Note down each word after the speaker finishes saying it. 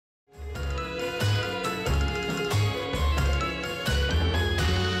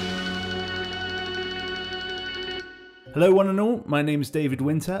Hello one and all, my name is David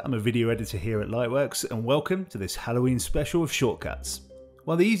Winter, I'm a video editor here at Lightworks and welcome to this Halloween special of shortcuts.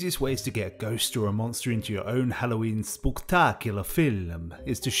 While the easiest ways to get a ghost or a monster into your own Halloween spectacular film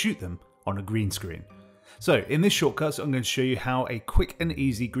is to shoot them on a green screen. So in this shortcuts I'm going to show you how a quick and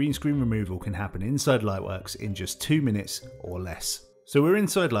easy green screen removal can happen inside Lightworks in just 2 minutes or less. So we're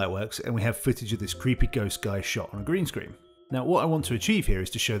inside Lightworks and we have footage of this creepy ghost guy shot on a green screen. Now what I want to achieve here is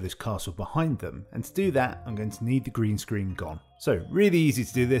to show this castle behind them, and to do that I'm going to need the green screen gone. So really easy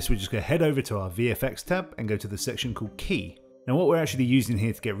to do this, we're just going to head over to our VFX tab and go to the section called Key. Now what we're actually using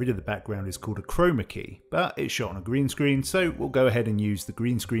here to get rid of the background is called a chroma key, but it's shot on a green screen, so we'll go ahead and use the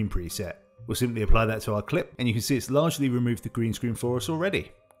green screen preset. We'll simply apply that to our clip and you can see it's largely removed the green screen for us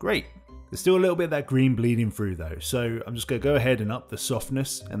already. Great! There's still a little bit of that green bleeding through though, so I'm just going to go ahead and up the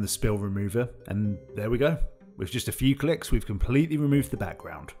softness and the spill remover, and there we go. With just a few clicks, we've completely removed the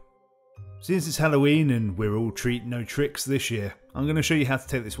background. Since it's Halloween and we're all treat no tricks this year, I'm going to show you how to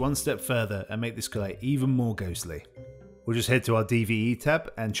take this one step further and make this guy even more ghostly. We'll just head to our DVE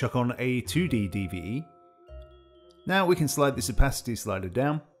tab and chuck on a 2D DVE. Now we can slide this opacity slider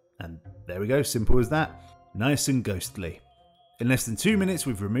down, and there we go, simple as that. Nice and ghostly. In less than 2 minutes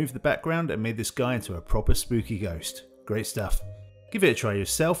we've removed the background and made this guy into a proper spooky ghost. Great stuff. Give it a try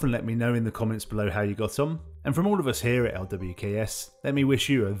yourself and let me know in the comments below how you got on. And from all of us here at LWKS, let me wish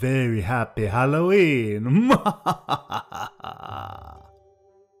you a very happy Halloween!